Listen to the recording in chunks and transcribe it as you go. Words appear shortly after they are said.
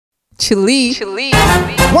Chili.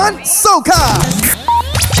 One soca.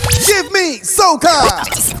 Give me soca.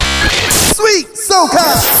 Sweet soca.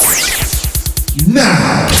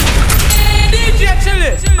 Now. DJ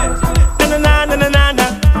Chili. Na na na na na na.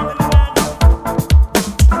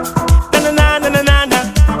 Na na na na na na.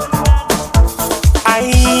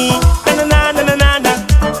 Aye. Na na na na na na.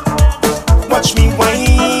 Watch me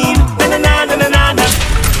whine. Na na na na na na.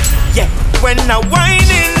 Yeah, when I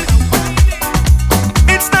whining,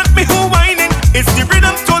 it's not me who whining, it's the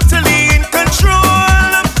rhythm totally in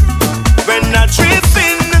control. When I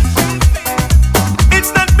drifting,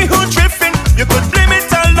 it's not me who drifting. You could blame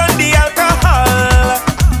it all on the alcohol.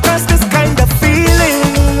 'Cause this kind of feeling,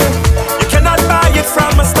 you cannot buy it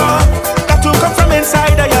from a store. Got to come from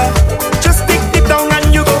inside of you. Just dig deep down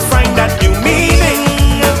and you go find that new meaning.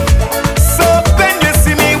 So when you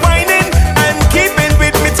see me whining and keeping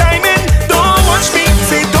with me timing, don't watch me,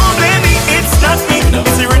 say don't blame me. It's not me,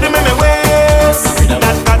 it's the rhythm in my waist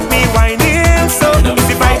that got me whining. So it's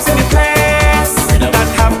the vibes in the place that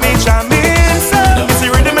have me jamming. So it's the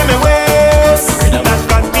rhythm in my waist that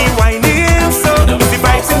got me whining. So it's the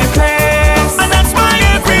vibes in the place, and that's why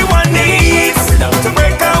everyone needs to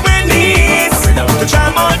break away, needs to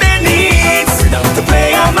jam all their needs, to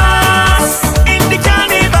play a mass in the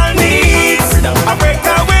carnival, needs a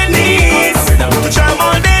breakaway, needs to jam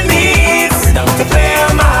all their needs, to play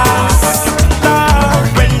a mass. Lord,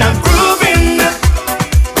 when I'm grooving,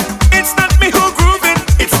 it's not me who grooving,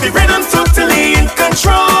 it's the rhythm totally in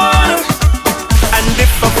control. And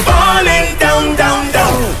if I'm falling down, down,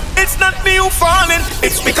 down, it's not me who falling,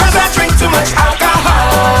 it's because I drink too much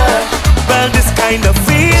alcohol. Well, this kind of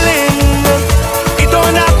feeling, it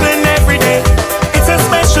don't happen every day. It's a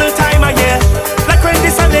special time of year, like when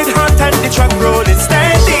the sun is hot and the truck rolling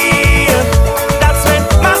steady. That's when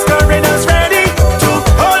masqueraders ready to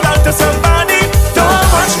hold on to somebody. Don't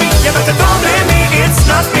watch me, you better don't blame me. It's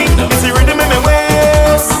not me, it's the rhythm in my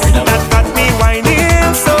waist that got me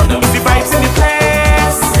whining. So it's the vibes in the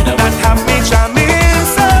place that have me jamming.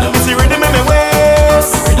 So it's the rhythm in my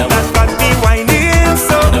waist that got me whining.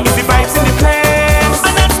 So it's the vibes in the place,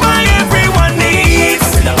 and that's why everyone needs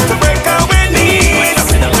to break away, needs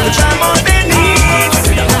to jam on their needs,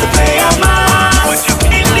 to play a mass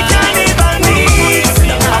in the carnival, needs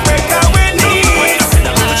a breakaway, needs to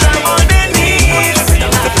jam on their needs,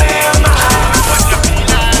 to play a mass.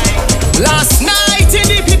 Last night in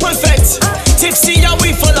the people fete, tipsy and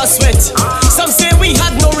we full of sweat. Some say we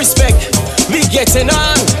had no respect. We getting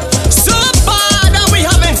on so bad and we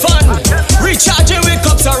having fun. Recharging with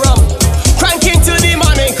cups of rum, cranking till the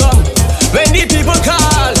morning come. When the people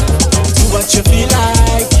call, do what you feel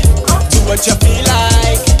like, do what you feel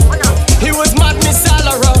like. It was madness all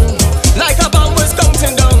around, like a bomb was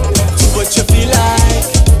counting down. Do what you feel like,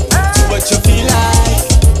 do what you feel like.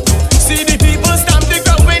 See the people stamp the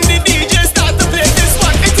ground when the DJ start to play this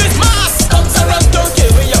one. It is mass. Comes around, don't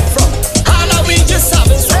care where you're from. All of we just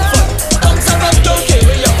having some fun. Comes around, don't care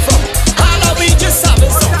where you're from. All of we just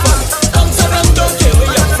having some fun. Comes around, don't care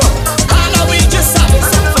where you're from. All of we just having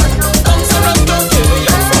some fun. Comes around, don't care where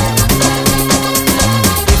you're from.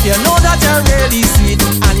 If you know that you're really sweet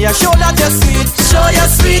and you show that you're sweet, show your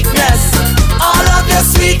sweetness, all of your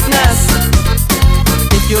sweetness.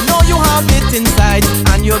 If you know you have it inside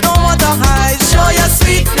and you don't want to hide, show your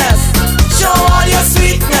sweetness, show all your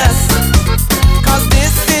sweetness. 'Cause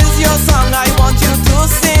this is your song, I want you to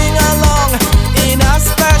sing along in a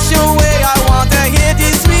special way. I want to hear the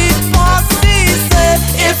sweet voices say,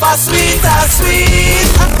 if I sweet, I sweet.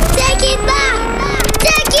 Take it back!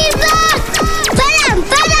 Take it back! Badam,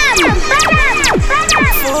 badam, badam, badam.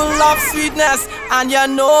 Full of sweetness, and you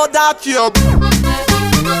know that you're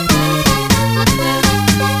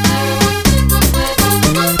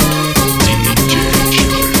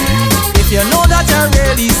if you know that you're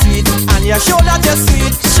really sweet and you show that you're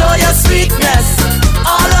sweet, show your sweetness,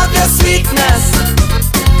 all of your sweetness.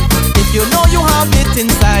 If you know you have it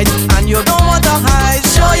inside and you don't want to hide,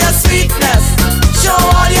 show your sweetness, show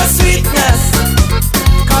all your sweetness.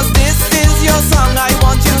 'Cause this is your song, I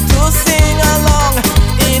want you to sing along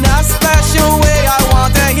in a special way. I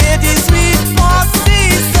want to hear the sweet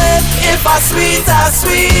voices say, if I sweet, I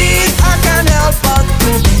sweet. I can't help but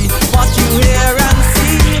to be what you hear and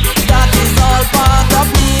see. That is all part of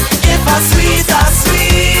me. If I sweet, I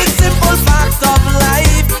sweet. Simple fact of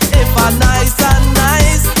life. If I nice and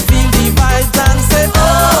nice, feel the vibes and say,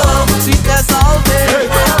 oh, sweetness all day.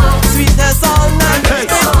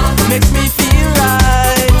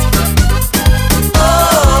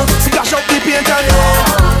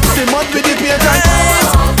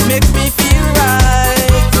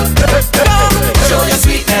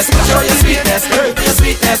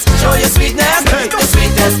 sweetness, show your sweetness, your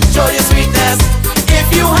sweetness, show your sweetness. If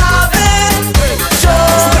you have it, show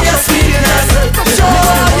your sweetness, show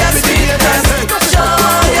your sweetness, show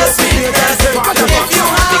your sweetness. If you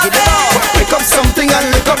have it, pick up something and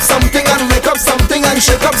lick up something and wake up something and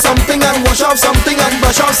shake up something and wash off something and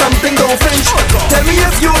brush off something. Don't flinch. Tell me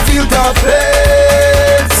if you feel the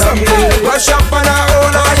pain. Something brush up on a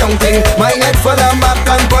whole young thing. My head full of map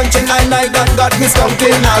and punching night that got me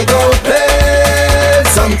skunking. I go play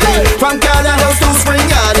something from Cali House to Spring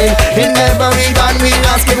Garden. In every band we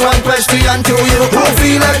asking one question to you: who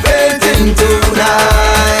feel like painting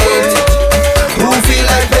tonight? Who feel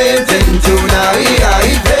like painting tonight?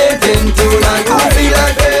 Painting tonight. Who feel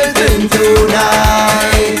like painting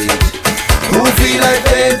tonight? Who feel like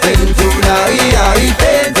painting tonight?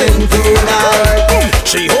 Painting tonight.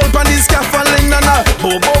 She hold on the scaffolding, nana.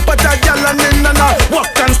 Bobo but a gal and in, nana.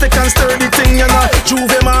 Walk and stick and sturdy thing, nana.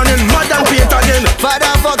 Juve man and mad and paint again.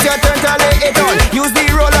 Father fuck your turn to lay it on. Use the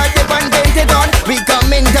roller tip and paint it on. We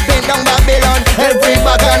coming to paint down Babylon. Every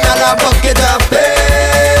bag and all a bucket of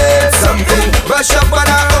paint. Something brush up on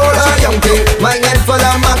a whole young thing. My head full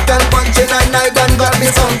of mac and punching at night and got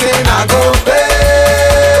me something. I go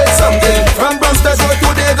paint something from Brewster's Road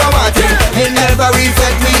to the Martin. In every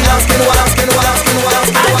fed me asking what, asking what, asking what,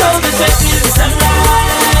 asking what. I know the sweat till the sunrise.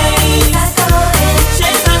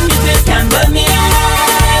 Shades on me face can burn me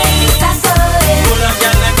eyes. Pull up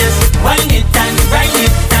girl like this, wine it and grind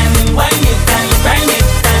it and wine it and grind it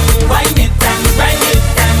and wine it and grind it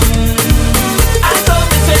and. I know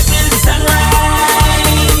the sweat till the sunrise.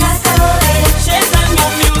 Shades on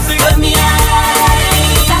your music burn me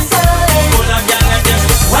eyes. Pull up girl like this,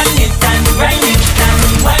 wine it and grind it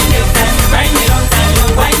and wine it and grind it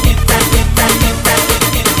and wine it and it and it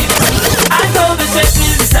and it. I know the sweat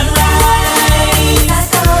till the sunrise.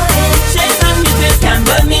 Shades on me face can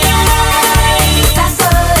burn me eyes.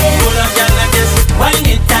 Pull up girl like this, wine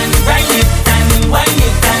it and grind it and wine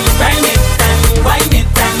it and grind it and wine it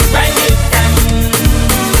and grind it and.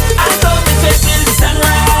 I know the sweat till the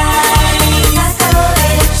sunrise.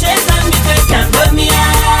 Shades on me face can burn me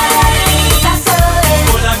eyes.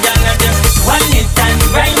 Pull up girl like this, wine it and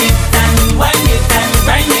grind it and wine it and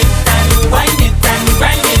grind it and wine it and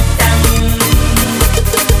grind it and.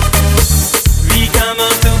 We come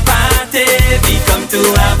out to party, we come to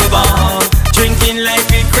have a ball. Drinking like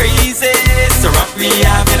we crazy, so rock we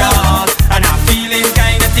have it all. And I'm feeling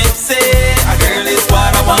kinda tipsy, a girl is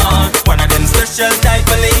what I want. One of them special type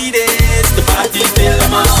of ladies, the party till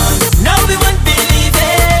I'm on. Now we won't believe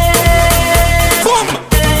it. Boom!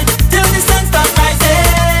 Till the sun starts rising.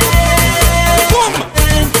 Boom!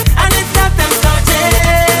 And it's not them starting.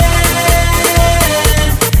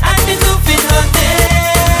 And me too feel hurting.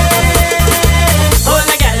 Hold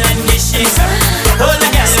a gal and dish it. Hold a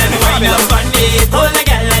gal and wine up on it. Hold a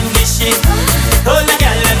gal and dish it. Hold a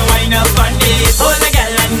gal and wine up on it. Hold a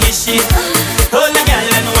gal and dish it. Hold a gal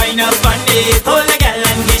and wine up on it. Hold a gal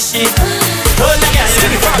and dish it. Hold a gal and.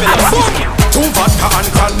 Two vodka and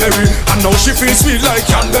cranberry, and now she feels sweet like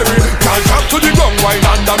canberry. Can't drop to the ground, wine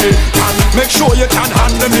under me. Can make sure you can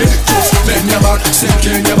handle me. Just bend your back, sink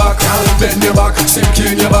in your back. Bend your back, sink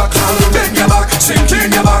in your back. Bend your back, sink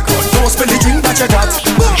in your back. Don't spill the drink that you got.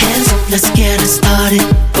 Hands up, let's get it started.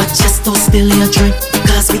 But just don't spill your drink,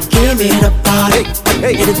 cause we came here to party.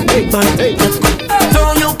 It is big birthday.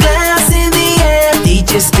 Throw your glass in the air,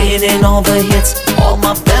 DJ spinning all the hits. All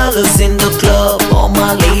my fellas in the club, all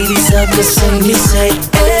my ladies have the same. They say,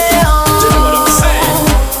 hey, oh,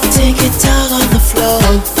 take it down on the floor,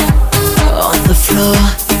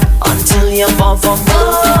 until you fall for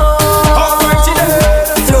more.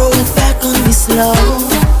 Throw it back on me slow,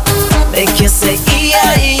 make you say,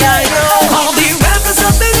 E-I-E-I-O. All the rappers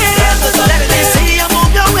up in here, let me see you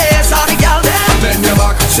move your waist, all the y'all there. Bend your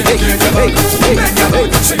back, sink in your back. Bend your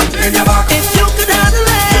back, sink in your back. If you could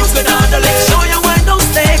handle it, show you why no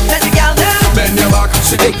stay, let the y'all there. Bend your back,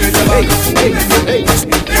 sink in your back.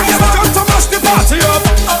 You got to mash the party up,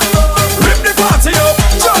 rip the party up,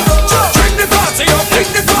 drink the party up, pick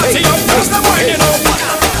the party up. That's the winding up.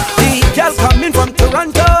 The girl coming from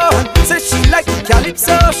Toronto says she like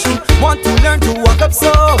calypso. She want to learn to walk up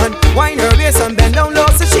so and wind her waist and bend down low.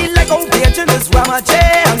 So she like Virgin is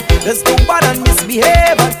Ramajay and there's no bad and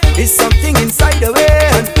misbehave and it's something inside the way.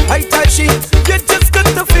 And I tell she, you just got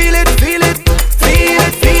to feel it, feel it, feel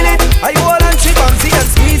it, feel it. I hold and she bouncy and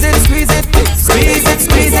squeeze it, squeeze it, squeeze it,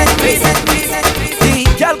 squeeze it, squeeze it, squeeze it. The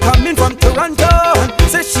girl coming from Toronto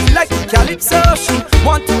says she like calypso. She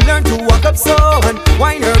want to learn to walk up so and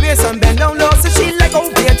wind her waist and bend down low. So she like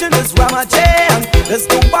Virgin is Ramajay and there's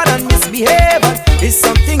no bad and misbehave and it's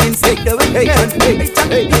something inside the way.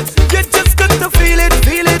 You just got to feel it,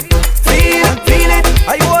 feel it,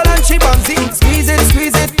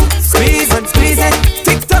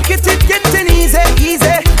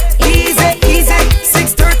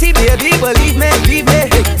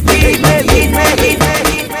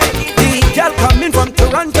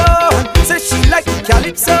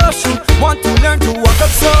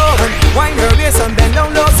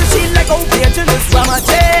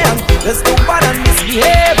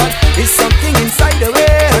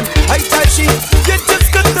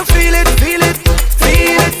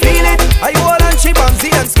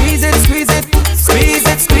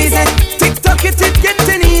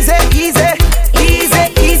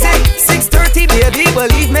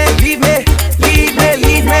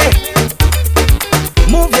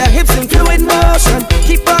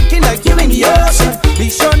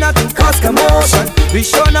 motion. Be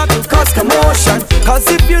sure not to cause commotion, cause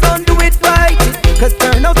if you don't do it right, it could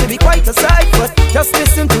turn out to be quite a sight. But just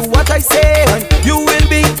listen to what I say and you will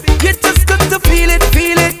be. You just got to feel it,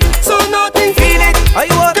 feel it. So nothing, feel it. I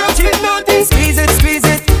want to feel nothing. Squeeze it, squeeze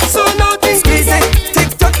it. So nothing, squeeze it. Tick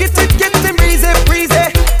tock it, get them breeze it, breeze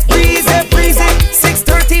it, breeze it, breeze it.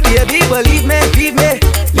 6:30, baby, believe me, leave me,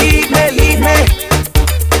 leave me, leave me.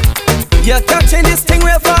 You're catching this thing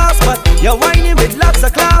real fast, but you're whining with lots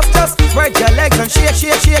of class. Just spread your legs and shake,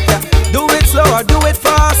 shake, shake. Yeah. Do it slow or do it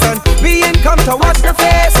fast, and we ain't come to watch the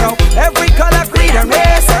face now. Every color, creed and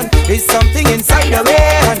race, and it's something inside of me.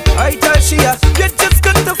 And I tell she, you just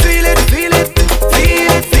got to feel it, feel it, feel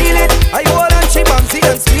it, feel it. I hold on, she bouncy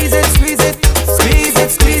and squeeze it, squeeze it, squeeze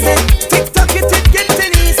it, squeeze it. Tick tock it,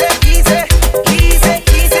 getting easy, easy, easy,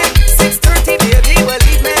 easy. 6:30, baby,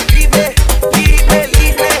 believe me, leave me, leave me,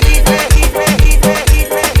 leave me, leave me, leave me, leave me, leave me,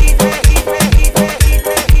 leave me, leave me, leave me, leave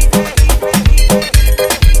me, leave me,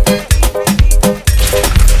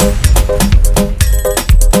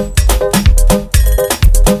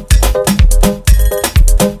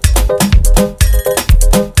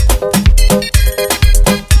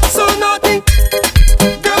 so naughty,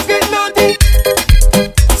 girls get naughty.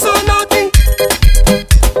 So naughty,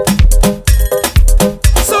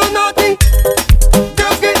 so naughty,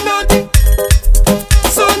 girls get naughty.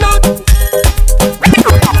 So naughty.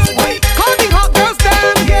 All the hot girls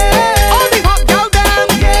them, yeah. All the hot girl them,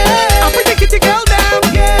 yeah. And pretty kitty girl them,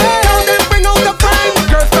 yeah. Tell them bring out the prime.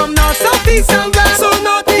 Girls from north, south, east and west. So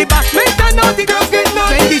naughty, batchmates and naughty girls get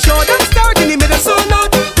naughty. When the show them start in the middle, so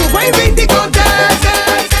naughty. To win the contest.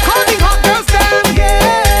 All the hot girls them,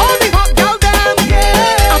 yeah. All the hot girl them,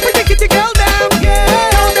 yeah. And pretty kitty girl them,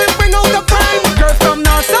 yeah. Tell them bring out the prime. Girls from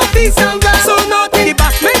north, south, east and west. So naughty, the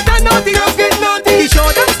batchmates and naughty girls get naughty. The show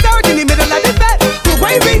them start in the middle of the bed. To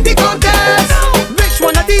win the contest. Which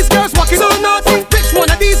one of these girls walking so naughty? Which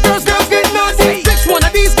one of these girls get naughty? Which one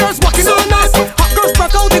of these girls walking so naughty? Hot girls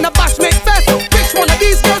broke out in a bashmate fest. Which one of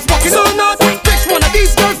these girls walking so naughty? Which one of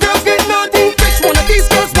these girls get naughty? Which one of these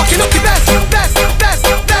girls walking up the best? Best, best,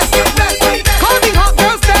 best, best. All the hot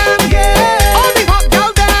girls them, yeah. All the hot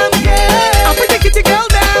girl them, yeah. And pretty kitty girl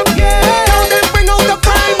them, yeah. Tell them bring out the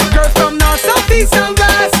prime. Girls from north, south, east and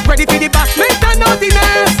west. Ready for the bashmate and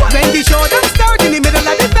naughtiness. When the show them start in the middle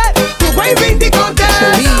of the bed. To win the contest.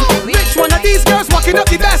 Which one of these girls walking up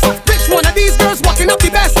the best? Which one of these girls walking up the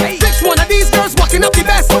best? Which one of these girls walking up the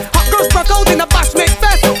best? Hot girls broke out in a bashmate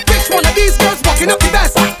fest. Which one of these girls walking up the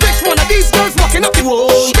best? Which one of these girls walking up the whoa?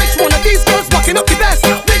 Which one of these girls walking up the best?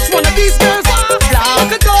 Which one of these girls?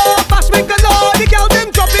 Lock a door, bashmate galore. The girl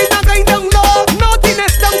them dropping and going down low.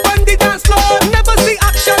 Naughtiness down on the dance floor. Never see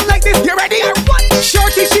action like this. You ready or what?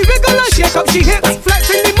 Shorty she wiggle and shake up she hips,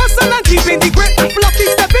 flexing the muscle and keeping the grip. Fluffy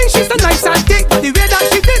stepping, she's a nice and thick. The way that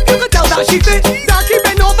she did, you could tell that she fit. Darky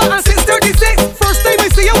bend over and 6:36. First time I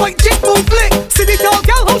see a white chick boom flick. See the tall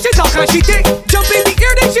girl how she talk and she tick. Jump in the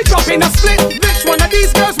air then she drop in a split. Which one of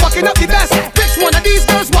these girls walking up the best? Which one of these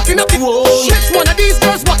girls walking up the whoa? Which one of these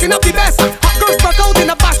girls walking up the best? Hot girls broke out in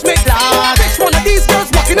a bashmate blast. Which one of these girls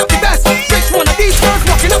walking up the best? Which one of these girls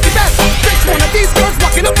walking up the best? Which one of these girls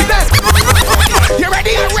walking up the best? You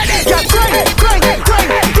ready? You ready? Yeah, crank, crank,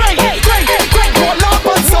 crank, crank, crank, crank. Roll up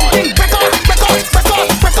on something. Break off, break off, break off,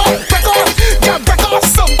 break off, break off. Yeah, break off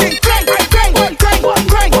something. Crank, crank, crank,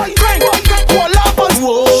 crank, crank. Roll up on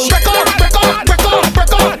whoa. Break off, break off, break off,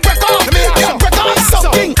 break off, break off. Yeah, break off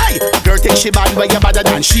something. Hey, girl think she bad where you badder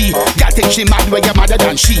than she. Girl think she mad where you madder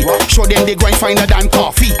than she. Show them the grind finer than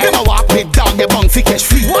coffee. Them a walk big dog, you bung fi catch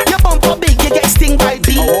free. Your bumper big, you get sting by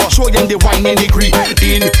bee. Show them the wine in degree.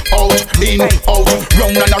 In, out,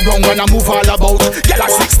 round and around and I move all about. Girl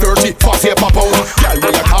at 6:30, fast here pop out. Girl,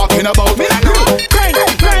 what you talking about? Me like crank,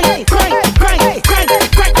 crank, crank, crank, crank,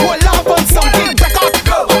 crank. Hold up on something. Break off,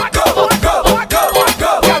 go, go, go, go,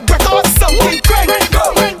 go. Yeah, break off something. Crank, go,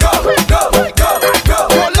 go, go, go, go.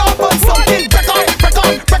 Hold up on something. Break off, break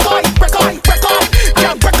off, break off, break off, break off.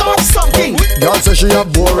 Yeah, break off something. Girl say she a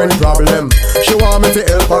boring problem. She want me to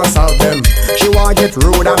help her solve them. She want get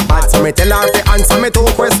rude and bad, so me tell her to answer me two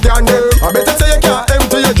questions. I better say you can't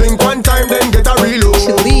empty your drink one time, then get a reload.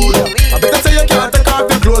 I better say you can't take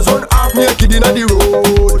off your clothes, run half naked inna the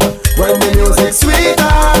road. When the music's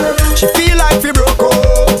sweeter, she feel like she broke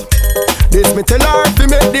out. This me tell her to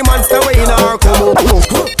make the monster way in her come out.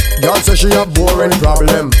 Girl say she a boring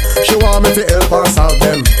problem. She want me to help her solve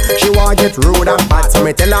them. She want get rude and bad, so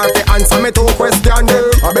me tell her to answer me two questions.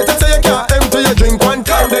 I better say you can't empty your drink one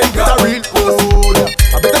time, then get a real food.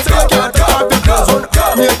 I better say you can't take off your clothes, run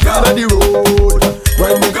half naked inna the road.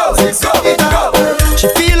 When the music's sweeter, she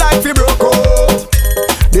feel like she broke out.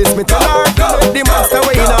 This me tell her to make the monster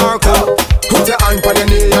way in her come. on your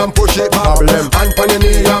knee and push it back. Hand on your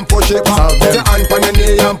knee and push it back. Put your hand on your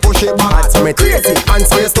knee and push it back. That's me crazy. And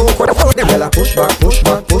space to put the girl a push back, push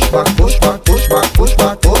back, push back, push back, push back, push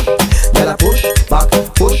back, push. Girl a push back,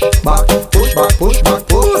 push back, push back, push back,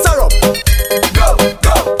 push. Boost her up. Go,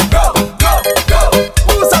 go, go, go, go.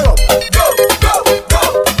 Boost her up. Go, go, go,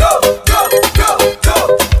 go, go, go, go.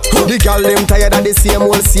 The girl them tired of the same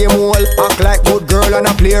old. Act like good girl and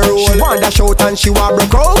a play role. She want dash out and she want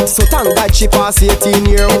broke out. So thank God she pass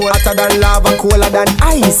 18-year-old. Hotter than lava, colder than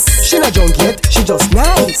ice. She not drunk yet, she just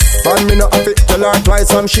nice. And me not have to tell her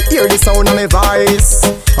twice when she hear the sound of my voice.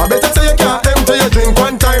 I better say you can't empty your drink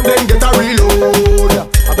one time then get a reload.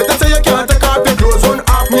 I better say you can't take off your clothes run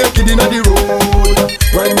half naked inna the road.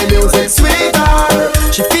 When the music sweeter,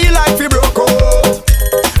 she feel like she broke out.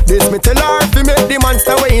 This me tell her fi make the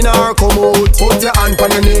monster way in her come out. Put your hand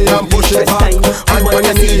on your knee and push it back. Hand on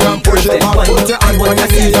your knee and push it back. Put your hand on your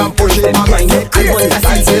knee and push it back. Get crazy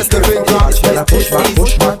like say stepping clock. Gotta push back,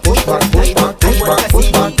 push back, push back, push back, push back,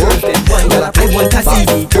 push back, push back. I want to see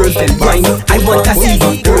the girls them wine. I want to see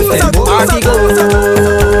the girls them party go.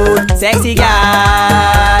 Sexy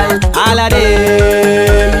girl, all of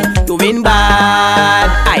them doing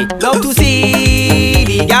bad. I love to see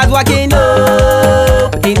the girls walking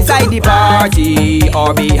up inside the party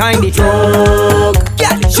or behind the truck.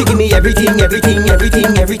 Girl, she give me everything. Girl, she give me everything.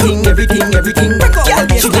 Girl, she give me everything.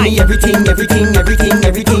 Girl,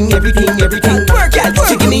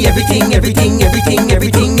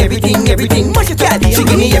 she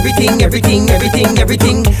give me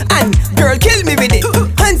everything. And girl, kill me with it.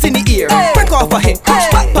 Hands in the ear, break off her head. Push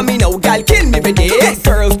back for me now, girl, kill me with it.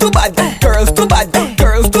 Girls too bad, girls too bad,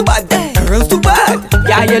 girls too bad, girls too bad.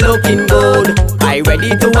 Yeah, you're looking good. I ready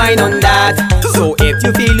to wine on that. So if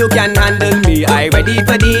you feel you can handle me, I ready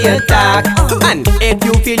for the attack. And if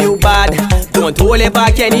you feel you bad, don't hold it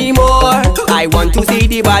back anymore. I want to see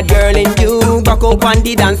the bad girl in you. Back up on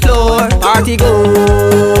the dance floor. Party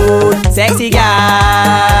good, sexy girl,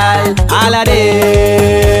 all of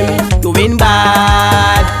them doing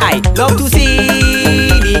bad. I love to see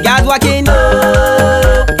the girls walking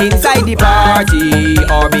up inside the party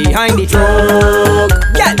or behind the truck.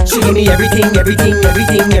 Girl, she give me everything. Girl, she give me everything. Girl,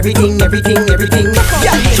 she give me everything.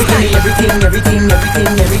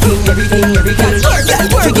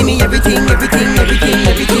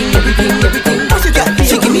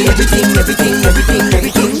 She give me everything.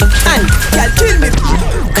 And girl, kill me.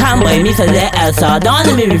 Come by me for the Elsa. Don't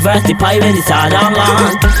let me reverse the pie when it's all on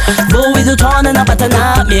long. Go with the tone and a button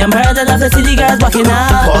up. Me I'm heard of the city girls walking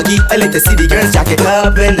up. Foggy, I let the city girls jack it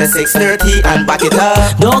up in the 6:30 and back it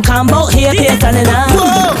up. Don't come out here, they're standing up.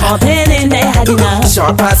 Complaining they had enough.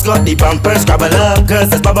 Sharp ass got the bumper, scrabble up. Girls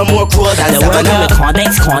that's baba more cool than the world with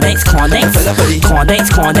condex.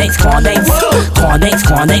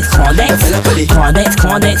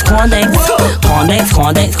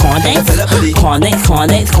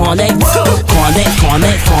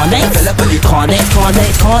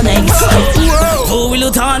 Who will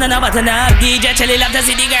you turn and a button up? DJ Chelly love to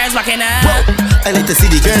see the girls walking up. I like to see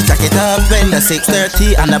the girls jack it up in the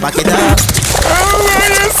 6:30 and back it up.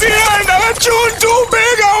 You see, I never tune too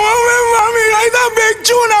big. I want me mommy like that big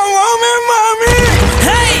tune. I want me mommy.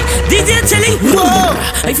 Hey, DJ Chelly. Whoa,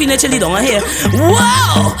 I feel the Chelly down here.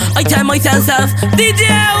 Whoa, I tell myself, DJ.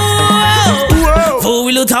 Whoa. Who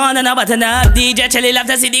will you turn and a button up? DJ Chelly love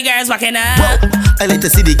to see the girls walking up. I like to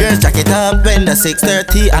see the girls jack it up in the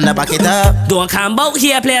 6:30 and back it up. Don't come out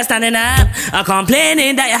here, player standing up. I'm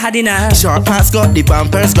complaining that you had enough. Short pass got the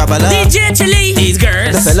bumper, scrabble up. DJ Chili, these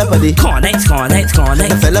girls. The fella buddy. Connex.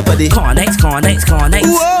 The fella buddy. Connex.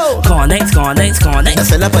 Whoa. Connex. The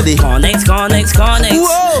fella buddy. Connex.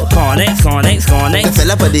 Whoa. Connex. The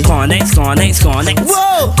fella buddy. Connex.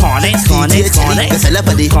 Whoa. Connex. The fella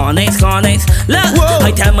buddy. Connex. Look, whoa.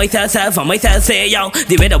 I tell myself for myself say yo.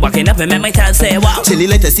 The way they're walking up and make myself say wow. Chilly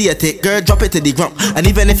like to see a thick girl drop it to the ground. And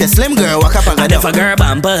even if you're slim girl, walk up and go down. And if a girl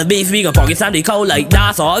bumper beef, we gon' pocket some the cold like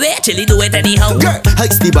that. So we Chilly do it anyhow. Girl,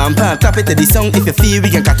 hikes the bumper, tap it to the song. If you feel we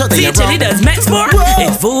can cut out the see Chilly does met sport.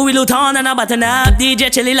 It's full we Luton and a button up. DJ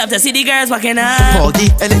Chilly love to see the girls walking up.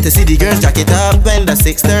 Foggy, I like to see the girls jack it up in the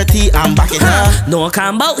 6:30 and back it up. Don't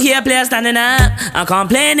come out here, players standing up. I'm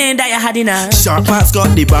complaining that you had enough. Sharp pants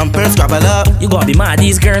got the bumper, scrabble up. You gotta be mad,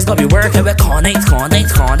 these girls gotta be working with Connex.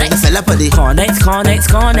 The fella buddy. Connex.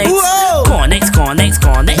 Whoa. Connex.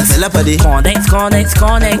 The fella buddy. Connex.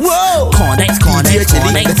 Whoa. Connex.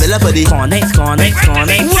 The fella buddy. Connex. The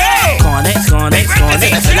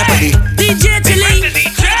fella buddy. DJ Chilly.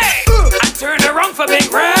 I turn around for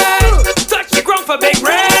Big Red. Touch the ground for Big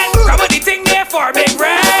Red. Grab the thing there for Big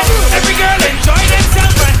Red. Every girl enjoy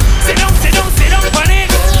themselves and sit down on it.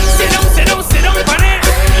 Sit down on it.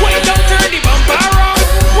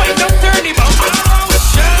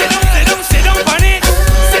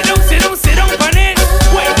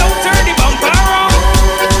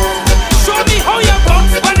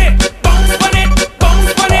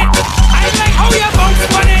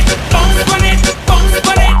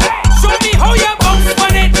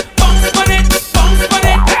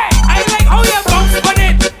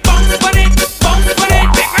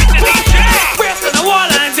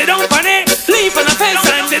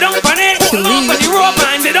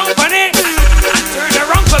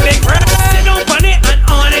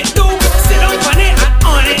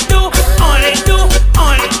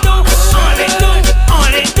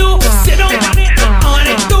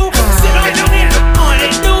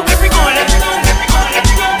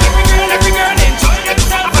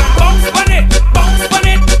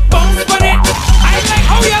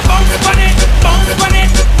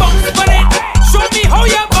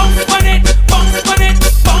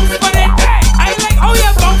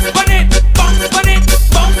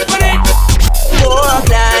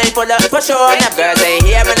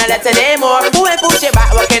 wanna let it day more. Who will push it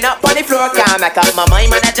back, walking up on the floor? Can't make up my mind,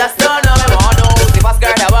 man, I just don't know. I wanna know the first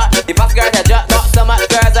girl that what? The first girl that just got so much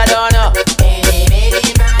girls I don't know.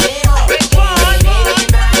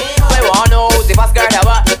 I wanna know the first girl that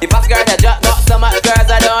what? The first girl that just got so much girls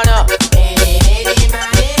I don't know.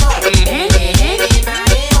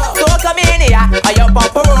 Soca mania, I up on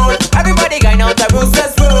parole. Everybody going out the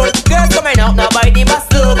Roosters Road. Girls coming out now by the bus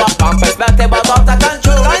too, but from perspective I'm out of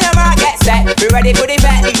control. On your mark, get set, be ready for the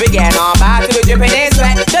bet. We get on back to be dripping in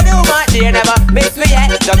sweat. The new man, they never miss me yet.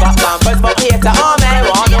 They got bumpers, but here to all men.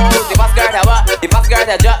 Wanna know the first girl that what? The first girl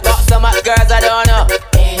that just got so much girls I don't know.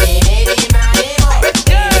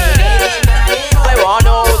 I wanna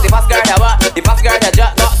know the first girl that what? The first girl that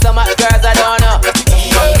just got so much girls I don't know.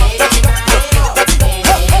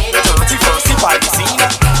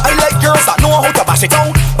 I like girls that know how to bash it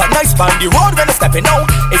out, but nice on the road when they're stepping out.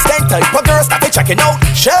 It's them type of girls that they checking out.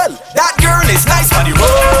 Shell, that girl is nice on the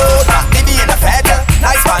road, they be in a feather.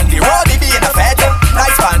 Nice on the road, they be in a feather.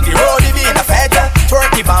 Nice on the road, they be in a feather.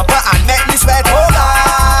 Twerk the bumper and make me sweat.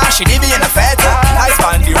 Hola, she be in a feather. Nice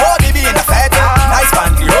on the road, they be in a feather. Nice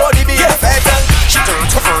on the road, they be in a feather. She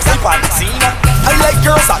turns her first time on the scene. I like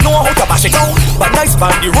girls that know how to bash it out, but nice on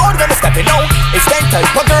the road when they're stepping out. It's them type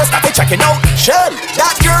of girls that they checking out. Shell,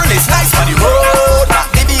 that girl is nice on the road,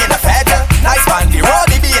 they be in a feather. Nice on the road,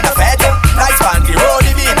 they be in a feather. Nice on the road,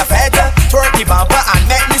 they be in a feather. Twerk the bumper and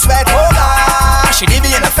make me sweat. Hola, she be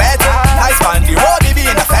in a feather. Nice on the road, they be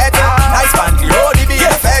in a feather. Nice on the road, they be in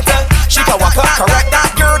a feather. She can walk up correct,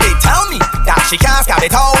 that girl, they tell me that she can't scout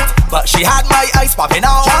it out, but she had my eyes popping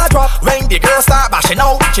out. When the girl start bashing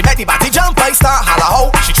out, she make the body jump, I start holla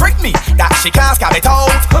out. She tricked me that she can't scout it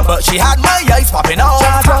out, but she had my eyes popping out.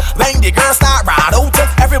 When the girl start ride out,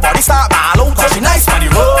 everybody start ball out. Cause she nice on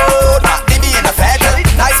the road, they be in a feather.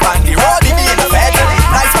 Nice on the road, they be in a feather.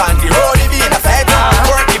 Nice on the road, they be in a feather.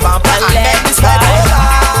 Work the bumper and make me sweat.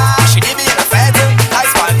 She be in a feather.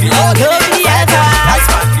 Nice on the road, they be in a feather.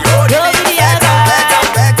 Nice on the road, they be in a feather.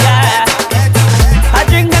 I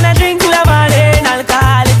drink and I drink till I'm all in.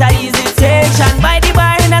 Alcohol is a easy station. By the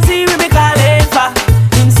bar and I see we be calling for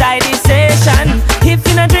inside the station. If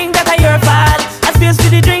you no drink, that are your fault. I space for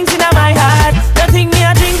the drinks in my heart. Don't think me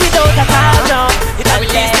I drink without a cause, no. It a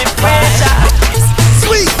release the pressure.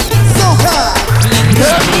 Sweet Soca.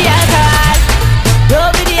 Don't be the alcohol.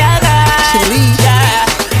 Don't be the alcohol. Yeah.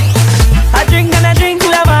 I drink and I drink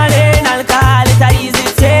till I'm all in. Alcohol is a easy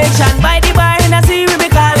station. By the bar and I see we be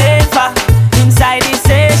calling for inside the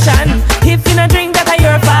station. If you no drink, that are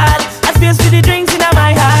your fault. I space for the drinks in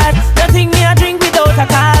my heart. Don't think me I drink without a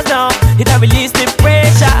cause, no. It a release the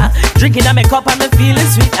pressure. Drinking on my cup and me feeling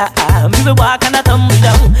sweet. Me be walk and I tumble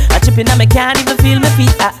down. I chipping and me can't even feel my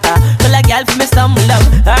feet. Feel like gal for me stumble down.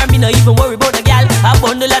 Me no even worry about the gal. A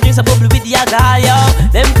bundle of drinks a bubble with the alcohol, yo.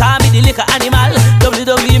 Them call me the liquor animal.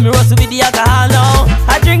 WWE me rustle with the alcohol, no.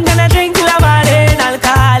 I drink and I drink till I'm all in.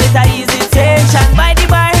 Alcohol is a easy station. By the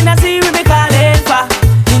bar and I see we be calling for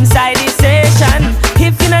inside the station.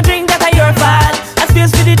 If you no drink, that are your fault. I space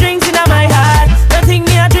for the drinks in my heart. Don't think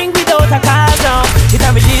me I drink without a cause, no. It a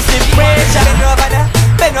release the pressure.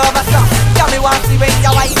 Bend over, so. Tell me want to see when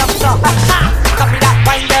you wind up, so. Copy that,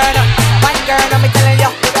 wine girl, I'm telling you.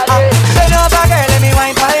 Bend over, girl, let me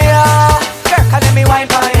wine for you. Girl, let me wine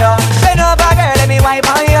for you. Bend over, girl, let me wine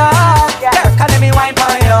for you. Girl, let me wine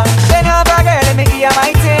for you. Bend over, girl, let me give you my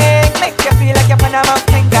thing. Make you feel like you're on a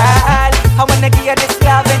mountain, girl. I wanna give you this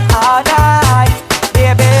loving all night,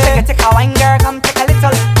 baby. Take a wine, girl, come take a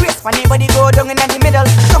little. Brace funny body go down in the middle.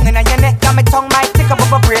 Tongue in your neck, got my tongue might tick up.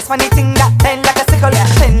 Brace funny thing that bend like a sickle.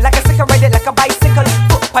 Bend like a sickle, ride it like a bicycle.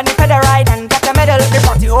 Foot on the pedal ride and get the medal. The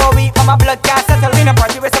party all week, but my blood can't settle. In a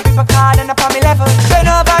party with some people call and up on me level. Bend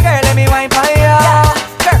over, girl, let me wine for you.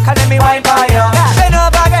 Girl, let me wine for you. Bend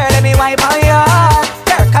over, girl, let me wine for you.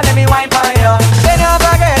 Girl, let me wine for you. Bend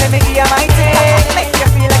over, girl, let me give you my thing. Make you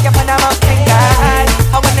feel like you're on a mountain, girl.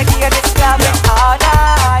 I wanna give you this loving all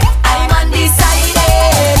night. I'm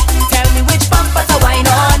undecided. Tell me which bumper to wine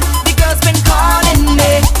on. The girls been calling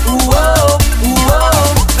me. Whoa,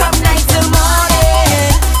 whoa. From night till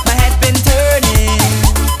morning, my head been turning.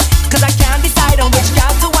 'Cause I can't decide on which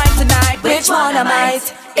girl to wine tonight. Which one I might,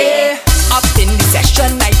 Up in the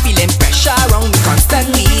session, I feeling pressure around me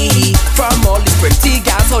constantly. From all these pretty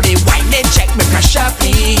girls, how they whine and check me pressure,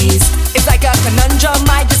 please. It's like a conundrum,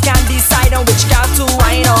 I just can't decide on which girl to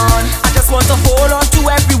whine on. I just want to hold on to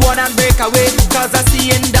everyone and break away. 'Cause I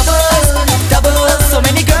see in double, so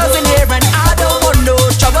many girls in here and I don't want no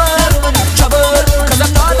trouble. 'Cause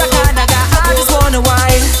I'm not the kind of guy, I just wanna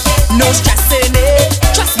whine. No stressing it,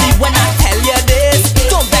 trust me when I tell you this.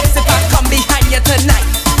 Don't vex if I come behind you tonight.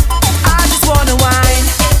 I just wanna whine.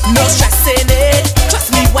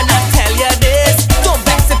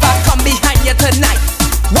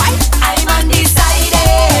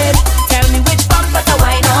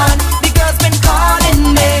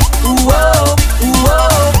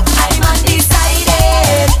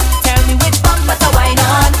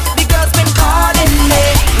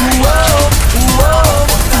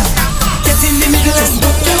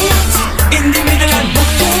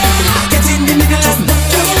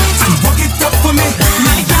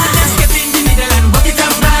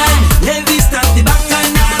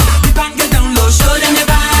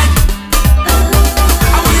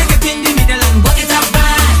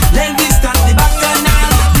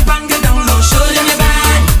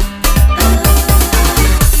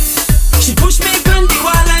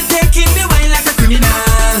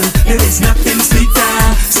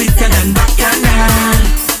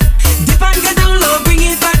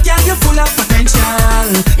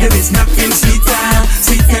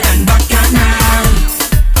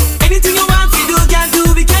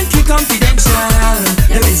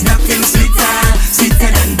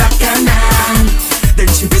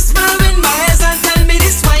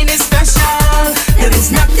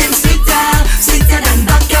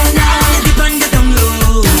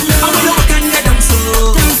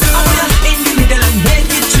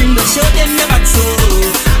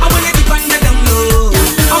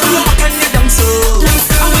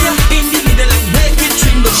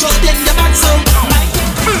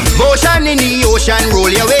 ocean, roll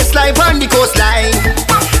your waistline on the coastline.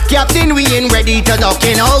 Captain, we ain't ready to dock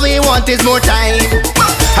in, all we want is more time.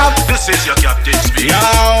 This is your captain speak.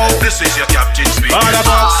 This is your captain speak.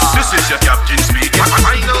 This is your captain speak.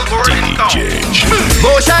 Final boarding call.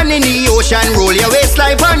 Motion in the ocean, roll your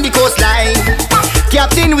waistline on the coastline.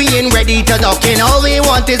 Captain, we ain't ready to dock in, all we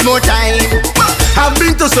want is more time. I've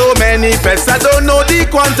been to so many fests, I don't know the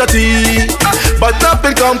quantity, but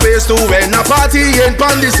nothing compares to when a party ain't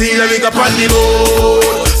on the sea. Let me go on the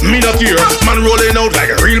boat. Me not care, man rolling out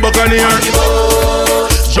like a real buccaneer.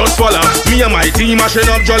 Just follow me and my team mashing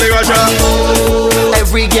up Jolly Roger.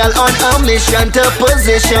 Every girl on a mission to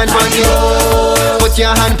position for you. Put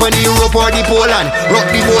your hand on the rope or the pole and rock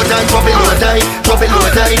the boat and drop it low tide, drop it low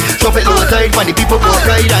tide, drop it low tide. For the people boat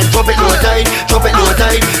ride and drop it low tide, drop it low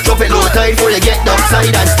tide, drop it low tide. Before you get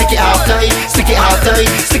downside and stick it half tide, stick it half tide,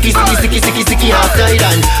 sticky, sticky, sticky, sticky, sticky half tide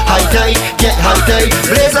and high tide, get high tide.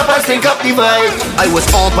 Blaze up and sync up the vibe. I was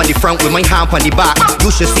on the front with my hand on the back.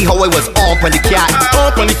 You should see how I was on the cat.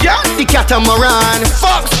 On the cat? The catamaran.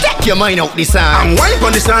 Fuck, stick your mind out the sand. I'm wipe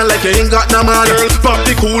on the sand like you ain't got no man. Girl, pop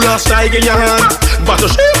the cooler strike in your hand.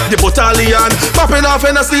 Battleship, the battalion, popping off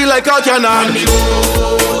in the sea like a cannon.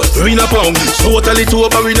 We no pound, totally too,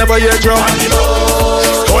 but we never hear drum.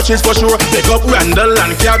 Scotches for sure, pick up Randall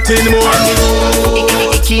and Captain Moore.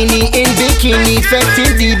 Bikini in bikini,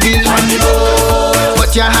 effective DB.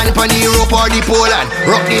 Put your hand on the rope or the pole and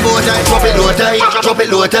rock the boat and drop it low tide, drop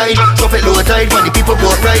it low tide, drop it low tide. For the people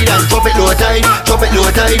boat ride and drop it low tide, drop it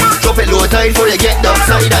low tide, drop it low tide. Before you get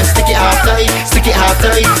downside and stick it half tide, stick it half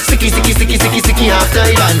tide, sticky, sticky, sticky, sticky, sticky half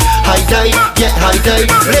tide and high tide, get high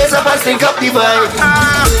tide. Blaze up and sync up the vibe.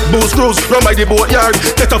 Boost cruise, run by the boatyard.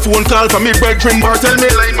 Get a phone call from me brethren bar. Tell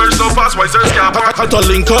me liners so fast, why there's can't park. Had to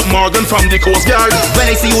link up Morgan from the Coast Guard.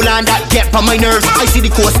 When I see you land, that get on my nerves. I see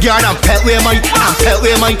the Coast Guard and pelt with my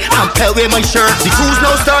shirt. The cruise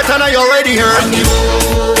now start and I already heard.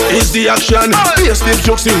 It's the action, bass stiff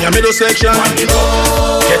jokes in your middle section.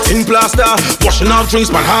 Getting plaster, washing off drinks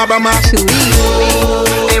by Harbour Max.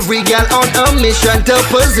 Every girl on a mission to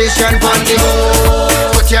position on the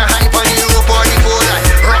boat. Put your hand on the rope or the pole and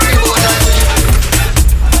rock the boat.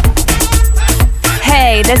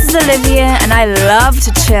 Hey, this is Olivia and I love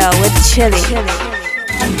to chill with Chili.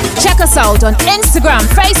 Check us out on Instagram,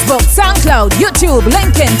 Facebook, SoundCloud, YouTube,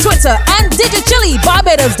 LinkedIn, Twitter, and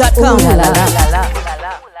DJChiliBarbados.com.